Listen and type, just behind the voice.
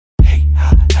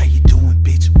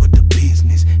bitch? What the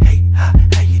business? Hey, how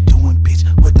you doing, bitch?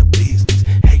 What the business?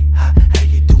 Hey, how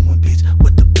you doing, bitch?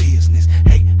 What the business?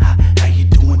 Hey, how you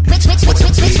doing, bitch? What the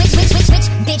business? Rich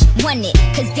bitch want it,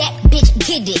 cause that bitch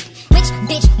get it. Rich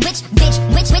bitch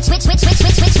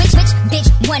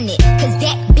want it, cause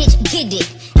that bitch get it.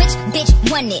 Rich bitch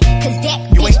want it, cause that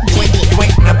bitch get it. You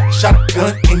ain't never shot a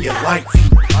gun in your life.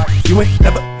 You ain't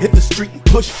never hit the street and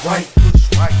push right.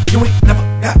 You ain't never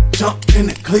got jumped in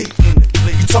the clique.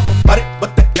 You talk about it,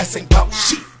 but that ass ain't bout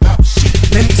shit.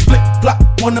 Then these flip-flop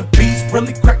wannabes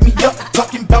really crack me up.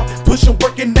 Talking about pushing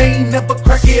work and they ain't never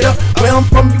crack it up. Where I'm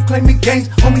from, you claiming games,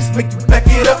 homies make you back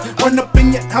it up. Run up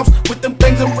in your house with them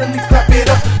things and really clap it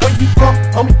up. Where you from,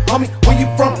 homie, where you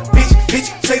from? Bitch,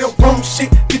 say the wrong shit,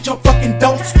 get your fucking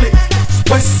dome split.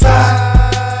 West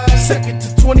side, second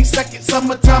to 20 seconds,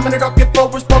 summertime and it all get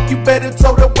forward. Spoke, you better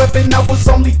tow the weapon. I was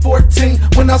only 14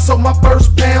 when I sold my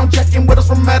first pound. Jacking with us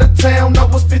from out of town, I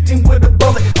was 15 with a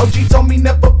bullet. OG told me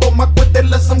never pull my quit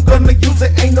unless I'm gonna use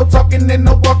it. Ain't no talking and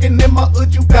no walking in my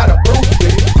hood, you gotta prove it.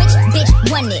 Rich bitch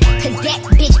want it, cause that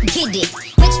bitch get it.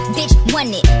 Rich bitch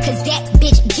want it, cause that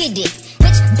bitch get it.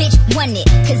 Rich bitch want it,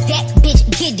 cause that bitch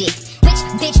get it. Rich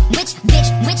bitch want it, cause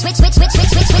that bitch get it. Rich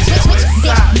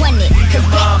bitch want it, cause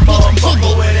that bitch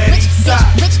get it.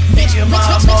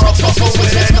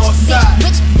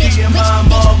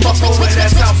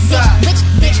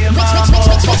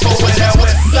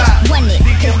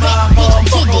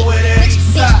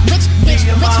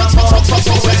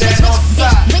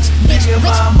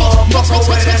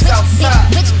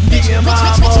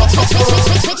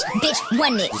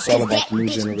 It's all about the new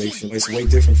generation. It's way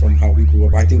different from how we grew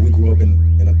up. I think we grew up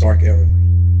in a dark era,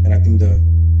 and I think the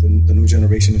new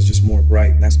generation is just more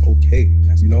bright, and that's okay,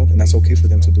 you know, and that's okay for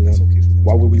them to do that.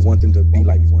 Why would we want them to be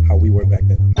like how we were back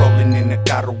then? Rolling in the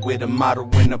bottle with a model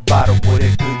in a bottle with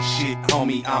a good shit,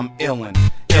 homie, I'm illin'.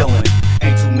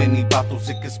 Ain't too many bottles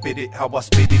that can spit it how I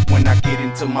spit it. When I get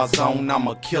into my zone,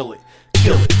 I'ma kill it.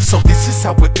 So this is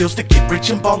how it feels to get rich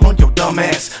and ball on your dumb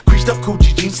ass. Creased up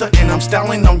Gucci jeans and I'm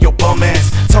styling on your bum ass.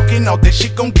 Talking all that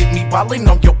shit gon' get me wildin'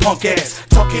 on your punk ass.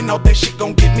 Talking all that shit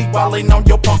gon' get me wildin' on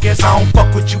your punk ass. I don't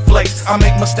fuck with you flakes, I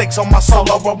make mistakes on my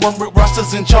solo. I run with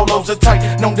rosters and cholos, a tight,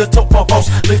 known to top fofos.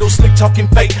 Little slick talking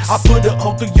fake, I put a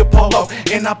hole through your polo,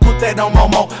 and I put that on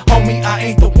Momo. Homie, I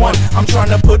ain't the one, I'm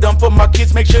tryna put on for my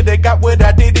kids, make sure they got what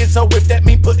I did it. So if that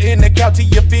mean putting the cow till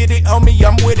you fit it, homie,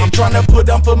 I'm with it. I'm tryna put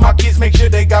on for my kids, make sure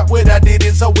they got what I did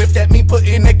it. So if that mean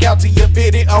putting the cow till you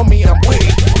fit it, homie, I'm with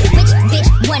it. Rich bitch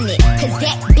want it, cause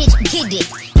that bitch get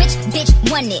it. Rich bitch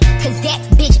want it, cause that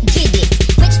bitch get it.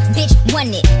 Rich bitch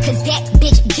want it, cause that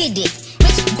bitch get it.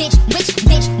 Rich bitch want it,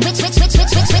 cause that bitch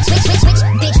get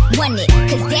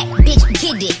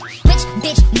it. Rich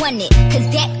bitch want it, cause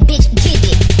that bitch get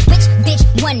it. Rich bitch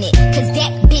want it, cause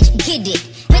that bitch get it.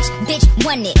 Rich bitch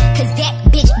want it, cause that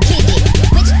bitch get it.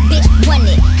 Rich bitch want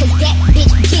it, cause that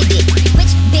bitch get it. Rich bitch want it, cause that bitch get it. Rich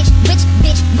bitch want it, cause that bitch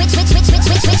get it.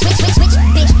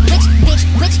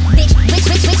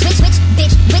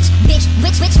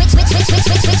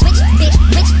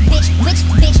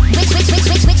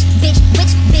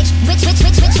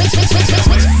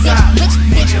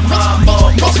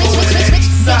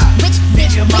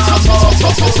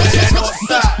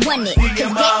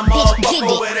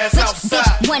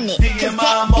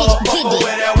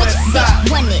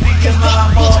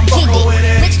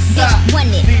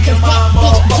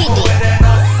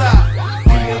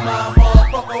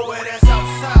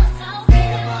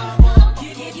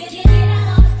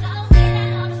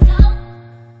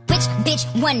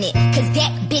 Want it, cause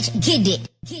that bitch get it.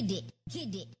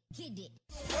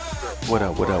 What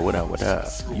up?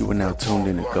 You are now tuned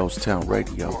in to Ghost Town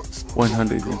Radio,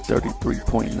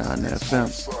 133.9 FM.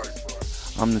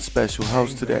 I'm the special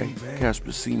host today,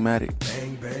 Casper CMatic.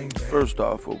 First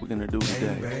off, what we're gonna do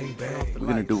today, we're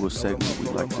gonna do a segment we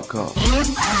like to call.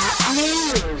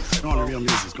 All the real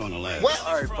music's gonna last.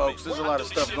 Alright folks, there's a lot of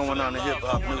stuff going on in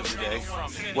hip-hop news today.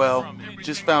 Well,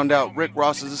 just found out Rick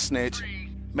Ross is a snitch.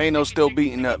 Mano still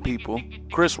beating up people.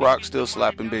 Chris Rock still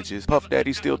slapping bitches. Puff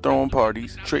Daddy still throwing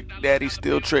parties. Trick Daddy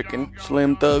still tricking.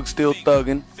 Slim Thug still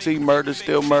thugging. C Murder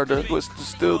still murder. Twister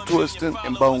still twisting.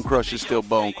 And Bone Crusher still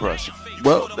bone crushing.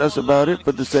 Well, that's about it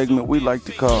for the segment we like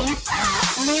to call.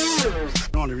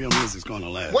 All the real music's gonna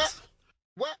last.